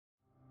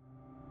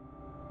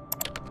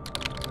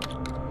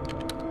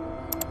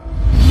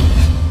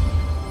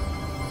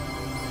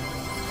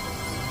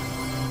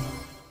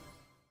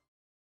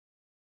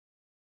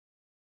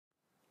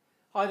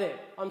Hi there,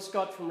 I'm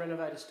Scott from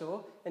Renovator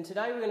Store, and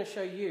today we're going to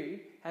show you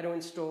how to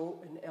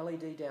install an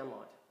LED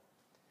downlight.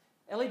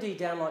 LED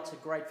downlights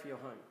are great for your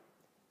home.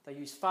 They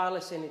use far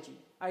less energy,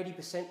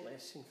 80%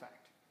 less in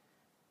fact.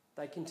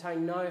 They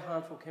contain no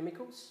harmful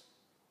chemicals,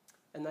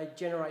 and they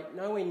generate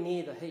nowhere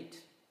near the heat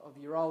of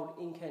your old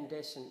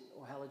incandescent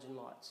or halogen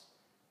lights.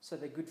 So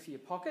they're good for your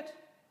pocket,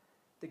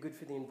 they're good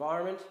for the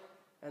environment,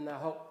 and they'll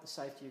help the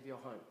safety of your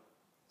home.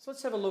 So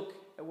let's have a look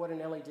at what an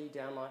LED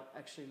downlight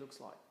actually looks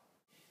like.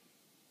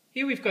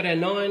 Here we've got our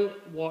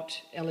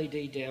 9-watt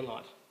LED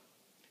downlight.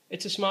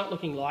 It's a smart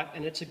looking light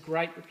and it's a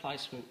great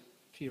replacement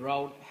for your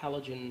old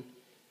halogen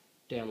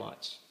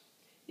downlights.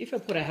 If I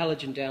put a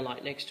halogen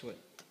downlight next to it,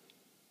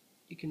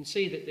 you can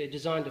see that they're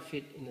designed to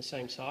fit in the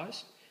same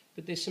size,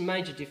 but there's some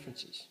major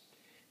differences.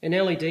 An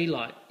LED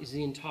light is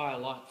the entire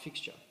light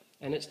fixture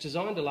and it's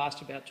designed to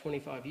last about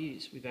 25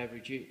 years with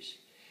average use,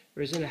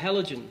 whereas in a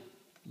halogen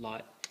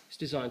light it's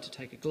designed to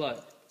take a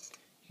globe.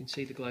 You can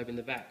see the globe in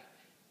the back.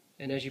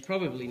 And as you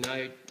probably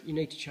know, you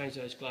need to change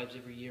those globes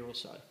every year or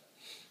so.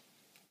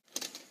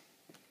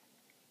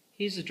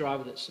 Here's the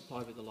driver that's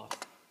supplied with the light.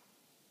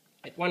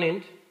 At one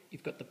end,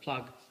 you've got the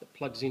plug that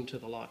plugs into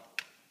the light.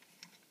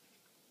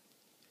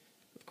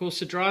 Of course,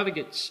 the driver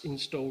gets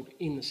installed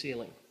in the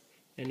ceiling.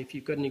 And if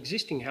you've got an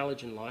existing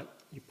halogen light,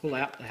 you pull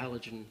out the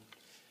halogen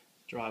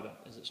driver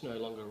as it's no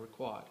longer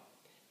required.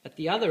 At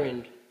the other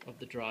end of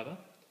the driver,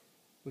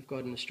 we've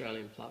got an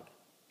Australian plug.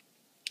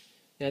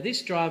 Now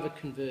this driver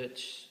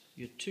converts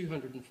your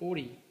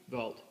 240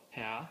 volt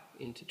power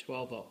into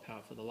 12 volt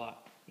power for the light.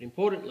 But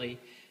importantly,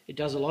 it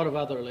does a lot of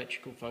other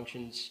electrical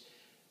functions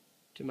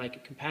to make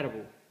it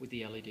compatible with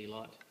the LED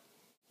light.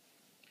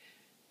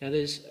 Now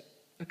there's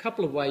a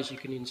couple of ways you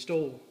can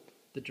install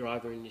the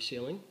driver in your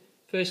ceiling.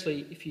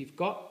 Firstly, if you've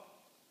got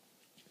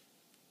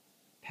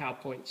power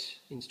points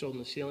installed in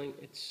the ceiling,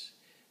 it's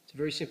a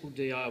very simple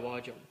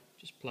DIY job.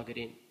 Just plug it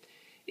in.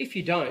 If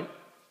you don't,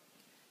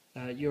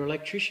 your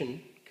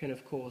electrician can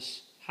of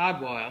course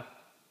hardwire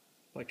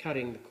by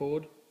cutting the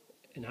cord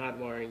and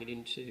hardwiring it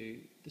into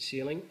the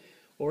ceiling,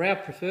 or our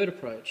preferred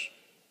approach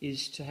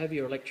is to have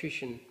your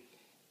electrician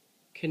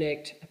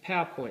connect a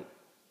power point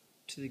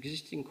to the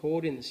existing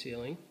cord in the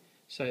ceiling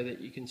so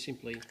that you can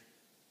simply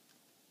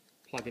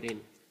plug it in.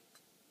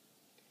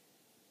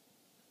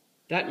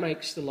 That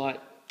makes the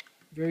light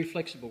very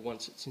flexible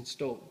once it's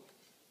installed.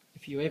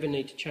 If you ever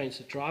need to change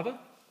the driver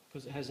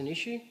because it has an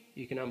issue,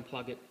 you can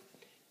unplug it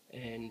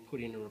and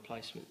put in a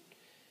replacement.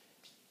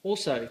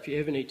 Also, if you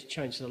ever need to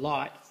change the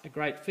light, a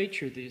great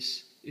feature of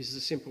this is the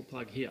simple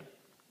plug here.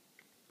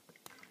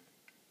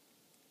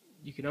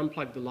 You can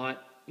unplug the light,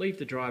 leave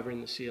the driver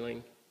in the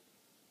ceiling,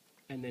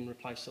 and then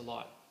replace the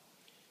light.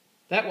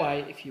 That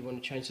way, if you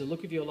want to change the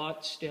look of your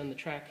lights down the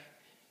track,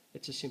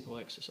 it's a simple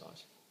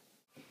exercise.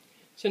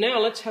 So now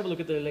let's have a look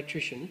at the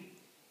electrician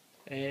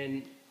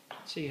and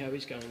see how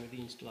he's going with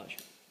the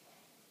installation.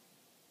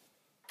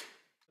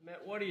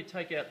 Matt, why do you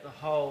take out the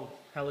whole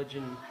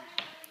halogen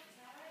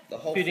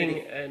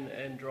fitting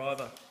and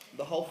driver?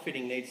 The whole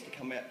fitting needs to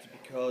come out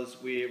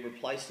because we're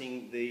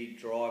replacing the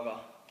driver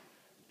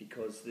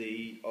because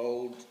the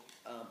old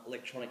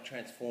electronic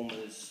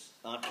transformers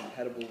aren't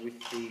compatible with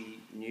the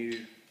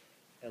new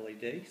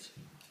LEDs.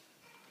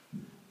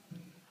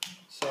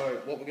 So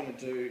what we're going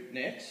to do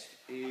next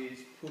is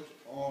put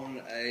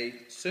on a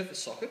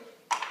surface socket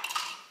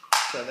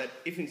so that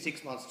if in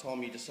 6 months'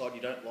 time you decide you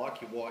don't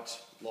like your white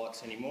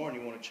lights anymore and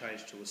you want to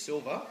change to a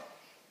silver,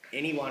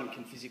 anyone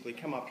can physically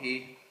come up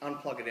here,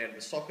 unplug it out of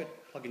the socket,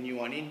 plug a new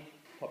one in,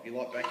 pop your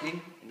light back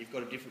in, and you've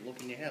got a different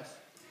look in your house.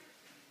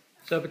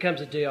 So it becomes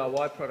a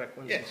DIY product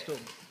when it's installed?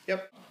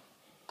 Yep.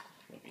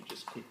 Let me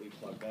just quickly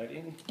plug that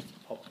in,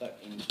 pop that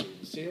into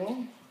the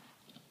ceiling.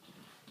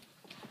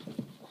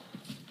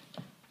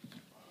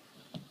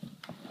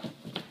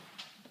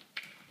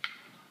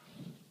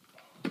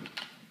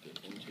 Get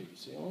into the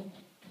ceiling.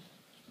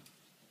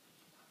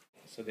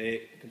 So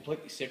they're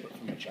completely separate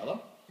from each other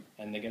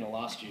and they're going to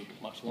last you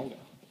much longer.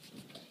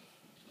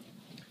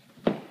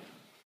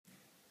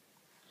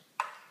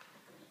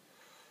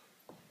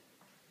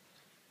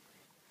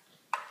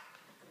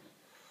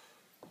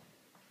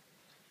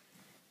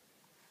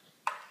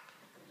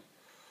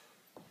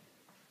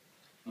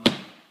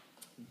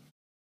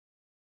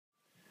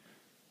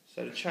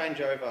 So to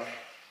change over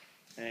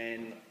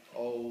an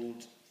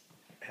old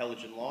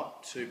halogen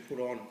light to put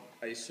on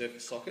a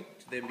surface socket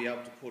to then be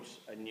able to put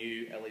a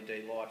new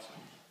LED light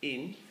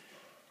in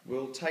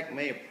will take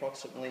me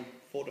approximately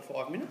 4 to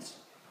 5 minutes.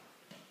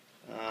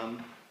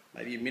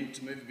 Maybe a minute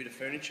to move a bit of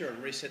furniture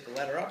and reset the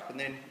ladder up and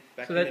then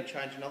back in and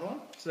change another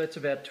one. So that's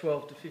about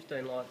 12 to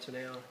 15 lights an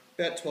hour?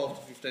 About 12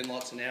 to 15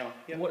 lights an hour.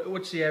 Yep.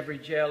 What's the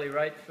average hourly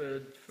rate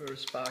for a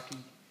Sparky?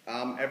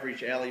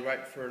 Average hourly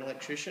rate for an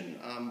electrician,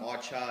 I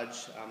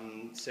charge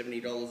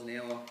 $70 an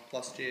hour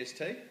plus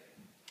GST.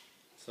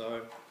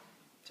 So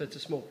it's a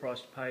small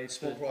price to pay.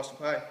 Small price to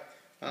pay.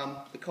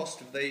 The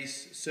cost of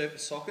these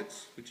surface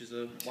sockets, which is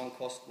a one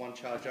cost, one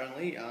charge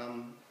only,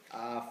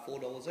 are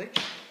 $4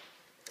 each.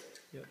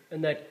 Yep.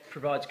 And that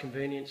provides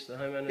convenience to the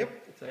homeowner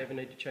if they ever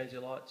need to change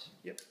their lights?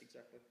 Yep,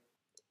 exactly.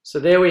 So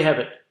there we have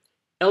it.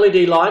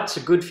 LED lights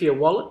are good for your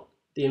wallet,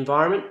 the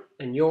environment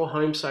and your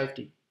home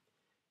safety.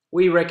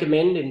 We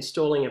recommend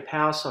installing a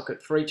power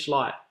socket for each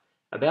light,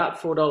 about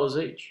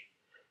 $4 each.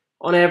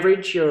 On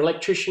average, your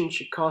electrician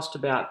should cost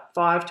about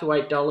 $5 to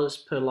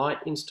 $8 per light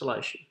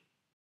installation.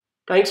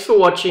 Thanks for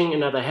watching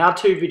another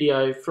how-to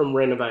video from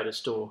Renovator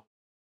Store.